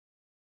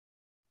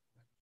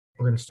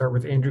We're going to start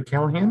with Andrew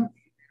Callahan.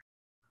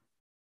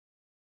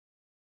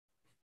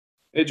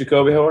 Hey,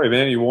 Jacoby, how are you,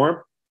 man? You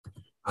warm?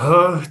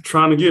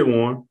 Trying to get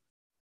warm.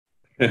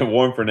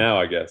 Warm for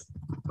now, I guess.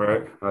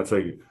 Right, I'll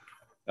take it.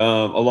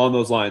 Along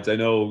those lines, I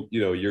know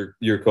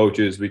your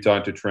coaches. We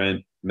talked to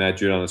Trent, Matt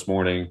Judon this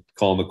morning,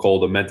 calling the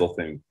cold a mental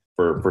thing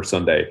for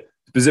Sunday,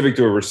 specific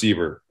to a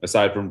receiver.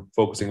 Aside from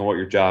focusing on what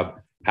your job,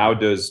 how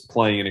does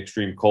playing in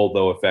extreme cold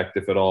though affect,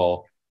 if at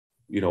all,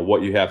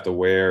 what you have to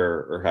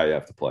wear or how you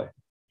have to play?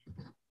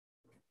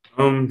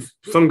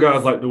 Some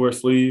guys like to wear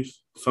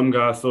sleeves. Some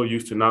guys so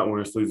used to not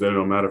wearing sleeves that it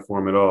don't matter for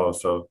them at all.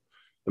 So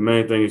the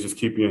main thing is just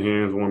keep your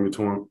hands warm,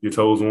 your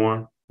toes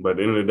warm. But at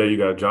the end of the day, you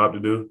got a job to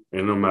do,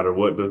 and no matter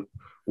what the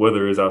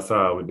weather is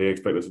outside, they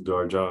expect us to do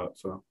our job.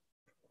 So,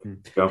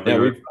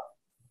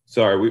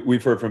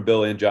 we've heard from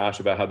Bill and Josh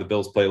about how the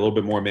Bills play a little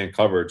bit more man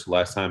coverage.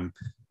 Last time,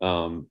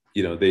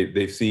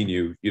 they've seen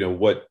you.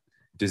 What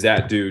does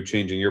that do,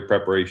 changing your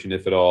preparation,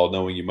 if at all,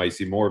 knowing you might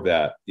see more of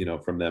that,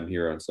 from them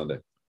here on Sunday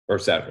or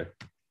Saturday?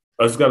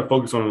 I just got to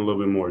focus on it a little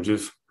bit more,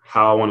 just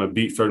how I want to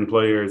beat certain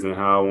players and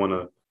how I want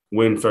to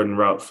win certain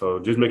routes. So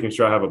just making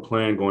sure I have a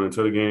plan going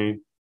into the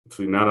game.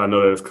 So now that I know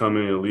that it's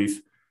coming, at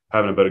least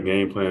having a better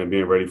game plan and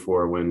being ready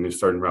for it when there's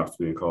certain routes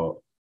being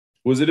called.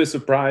 Was it a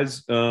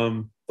surprise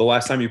the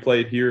last time you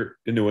played here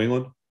in New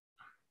England?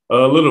 A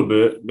little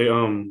bit. They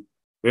don't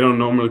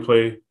normally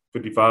play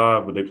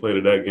 55, but they played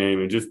at that game,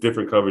 and just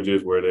different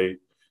coverages where we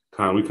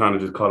kind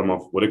of just caught them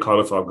off. Well, they caught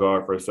us off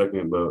guard for a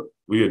second, but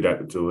we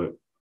adapted to it.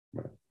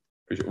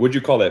 Would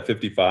you call that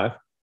 55?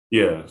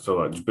 Yeah, so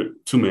like just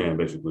two-man,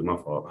 basically. My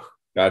fault.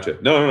 Gotcha.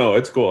 No,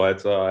 it's cool. I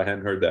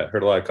hadn't heard that.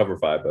 Heard a lot of cover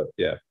 5, but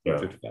yeah.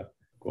 55.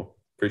 Cool.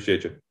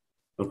 Appreciate you.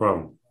 No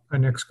problem. Our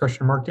next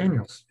question, Mark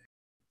Daniels.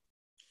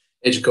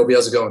 Hey, Jacoby,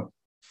 how's it going?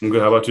 I'm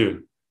good. How about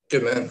you?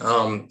 Good, man.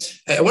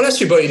 I want to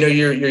ask you about, your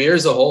year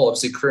as a whole,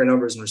 obviously career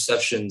numbers and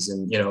receptions.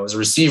 And, as a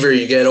receiver,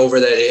 you get over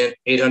that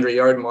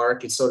 800-yard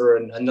mark. It's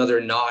sort of another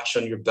notch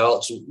on your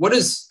belt. So I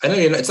know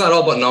it's not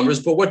all about numbers,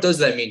 but what does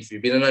that mean for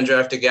you? Being an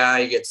undrafted guy,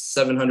 you get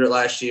 700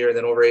 last year,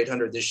 then over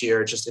 800 this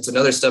year. It's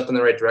another step in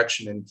the right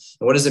direction. And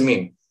what does it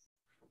mean?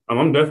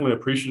 I'm definitely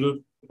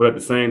appreciative, but at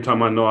the same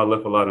time, I know I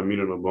left a lot of meat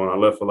on the bone. I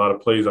left a lot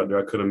of plays out there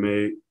I could have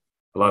made,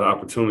 a lot of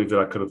opportunities that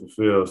I could have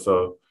fulfilled.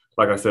 So,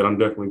 like I said, I'm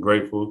definitely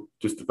grateful,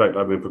 just the fact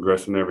I've been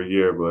progressing every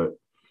year, but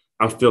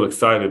I'm still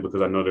excited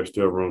because I know there's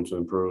still room to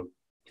improve.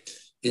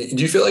 Do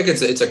you feel like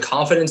it's a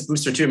confidence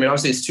booster too? I mean,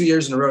 obviously it's 2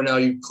 years in a row now.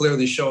 You've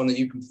clearly shown that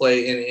you can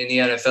play in the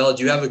NFL.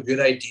 Do you have a good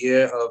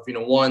idea of,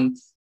 one,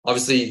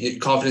 obviously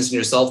confidence in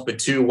yourself, but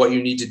two, what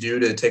you need to do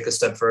to take a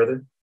step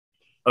further?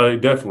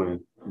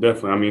 Definitely.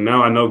 I mean,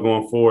 now I know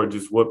going forward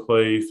just what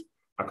plays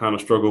I kind of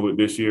struggled with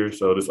this year.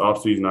 So this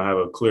offseason, I have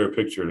a clear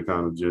picture to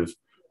kind of just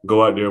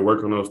go out there,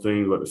 work on those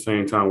things, but at the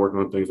same time, working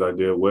on things I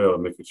did well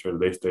and making sure that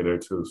they stay there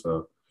too.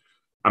 So,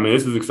 I mean,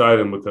 this is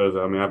exciting because,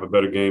 I have a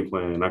better game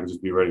plan and I can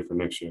just be ready for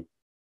next year.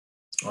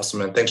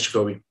 Awesome, man. Thanks,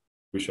 Jacoby.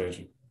 Appreciate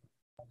you.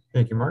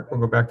 Thank you, Mark. We'll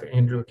go back to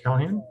Andrew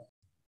Callahan.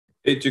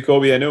 Hey,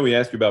 Jacoby, I know we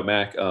ask you about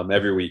Mac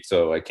every week,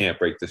 so I can't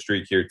break the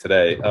streak here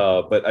today.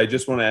 But I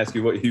just want to ask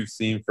you what you've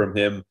seen from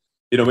him,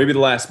 maybe the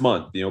last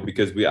month,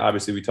 because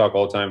we talk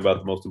all the time about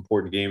the most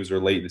important games are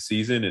late in the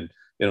season. And,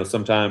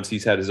 sometimes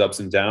he's had his ups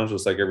and downs,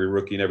 just like every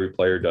rookie and every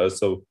player does.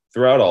 So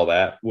throughout all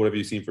that, what have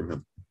you seen from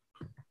him?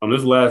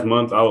 This last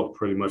month, I would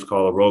pretty much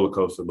call a roller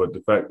coaster, but the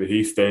fact that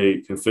he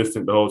stayed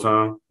consistent the whole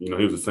time, he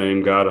was the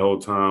same guy the whole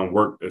time,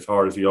 worked as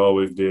hard as he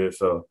always did.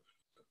 So,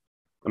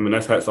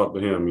 that's hats off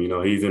to him.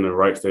 He's in the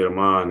right state of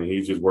mind and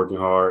he's just working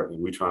hard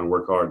and we try and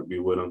work hard to be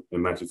with him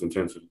and match his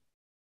intensity.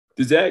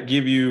 Does that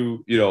give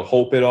you,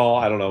 hope at all?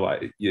 I don't know.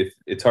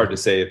 It's hard to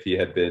say if he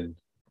had been,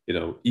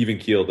 even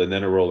keeled and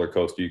then a roller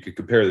coaster. You could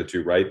compare the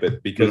two, right?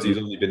 But because he's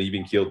only been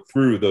even keeled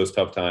through those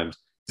tough times,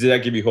 does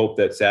that give you hope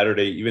that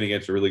Saturday, even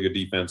against a really good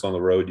defense on the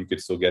road, you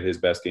could still get his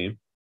best game?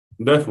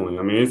 Definitely.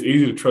 It's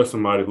easy to trust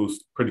somebody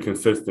who's pretty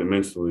consistent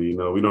mentally.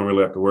 We don't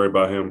really have to worry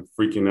about him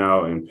freaking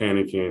out and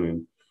panicking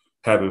and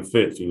having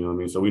fits,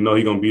 So we know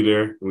he's going to be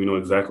there and we know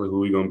exactly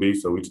who he's going to be.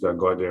 So we just got to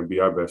go out there and be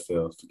our best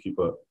selves to keep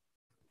up.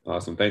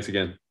 Awesome. Thanks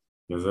again.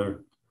 Yes,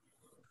 sir.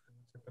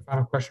 The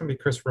final question will be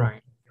Chris Ryan.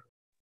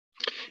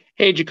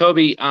 Hey,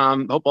 Jacoby.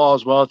 Hope all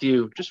is well with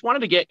you. Just wanted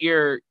to get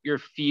your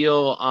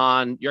feel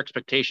on your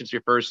expectations for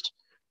your first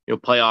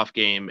playoff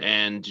game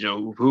and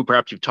who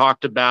perhaps you've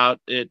talked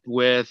about it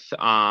with,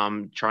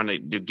 trying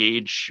to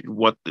gauge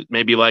what it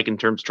may be like in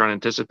terms of trying to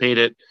anticipate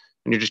it,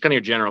 and just kind of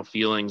your general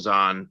feelings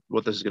on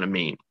what this is going to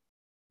mean.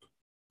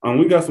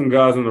 We got some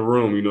guys in the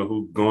room,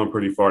 who've gone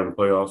pretty far in the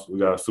playoffs. We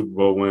got a Super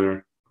Bowl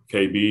winner,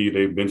 KB.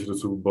 They've been to the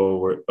Super Bowl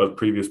or other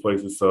previous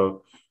places.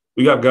 So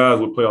we got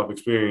guys with playoff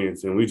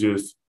experience, and we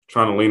just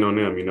trying to lean on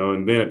them,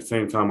 And then at the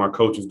same time, our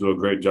coaches do a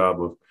great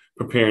job of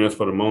preparing us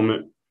for the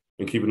moment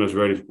and keeping us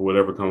ready for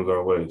whatever comes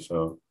our way.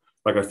 So,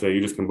 like I said, you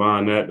just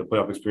combine that, the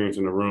playoff experience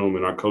in the room,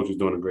 and our coaches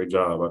doing a great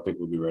job. I think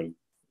we'll be ready.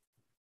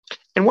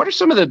 And what are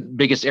some of the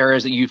biggest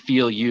areas that you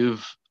feel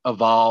you've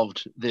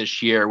evolved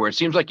this year, where it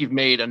seems like you've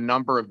made a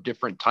number of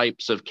different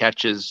types of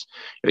catches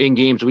in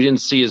games we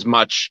didn't see as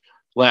much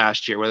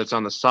last year, whether it's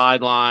on the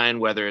sideline,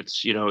 whether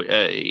it's,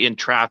 in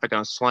traffic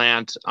on a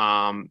slant.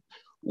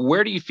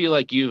 Where do you feel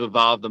like you've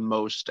evolved the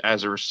most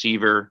as a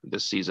receiver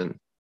this season?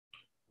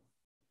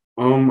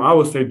 I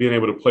would say being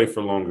able to play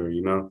for longer,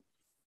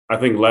 I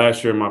think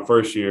last year, my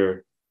first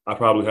year, I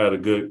probably had a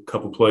good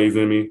couple plays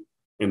in me.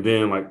 And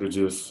then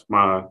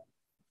my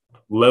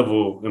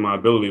level and my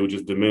ability would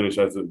just diminish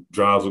as the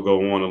drives would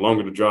go on. The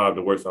longer the drive,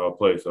 the worse I would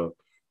play. So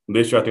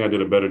this year, I think I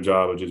did a better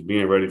job of just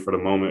being ready for the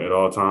moment at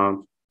all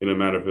times. It didn't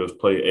matter if it was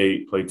play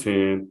 8, play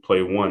 10,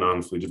 play 1,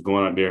 honestly, just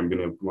going out there and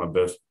being able to put my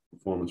best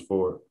performance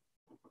forward.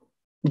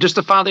 Just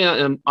to finally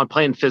on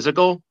playing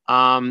physical,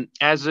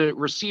 as a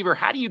receiver,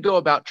 how do you go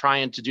about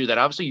trying to do that?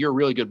 Obviously, you're a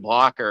really good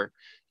blocker.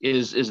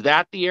 Is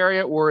that the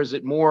area, or is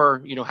it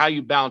more, how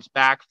you bounce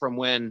back from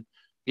when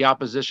the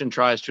opposition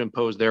tries to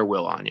impose their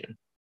will on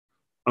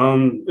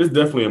you? It's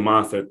definitely a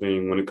mindset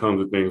thing when it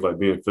comes to things like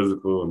being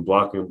physical and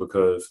blocking,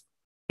 because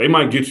they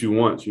might get you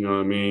once, you know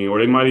what I mean? Or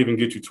they might even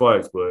get you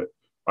twice, but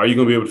are you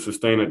going to be able to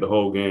sustain it the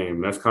whole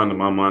game? That's kind of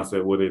my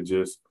mindset with it,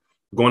 just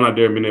going out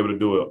there and being able to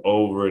do it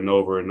over and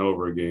over and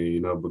over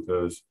again,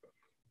 because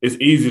it's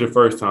easy the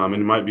first time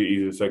and it might be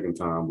easy the second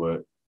time,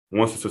 but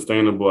once it's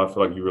sustainable, I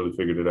feel like you really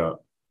figured it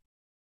out.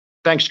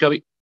 Thanks,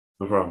 Jacoby.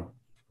 No problem.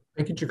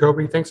 Thank you,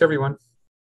 Jacoby. Thanks, everyone.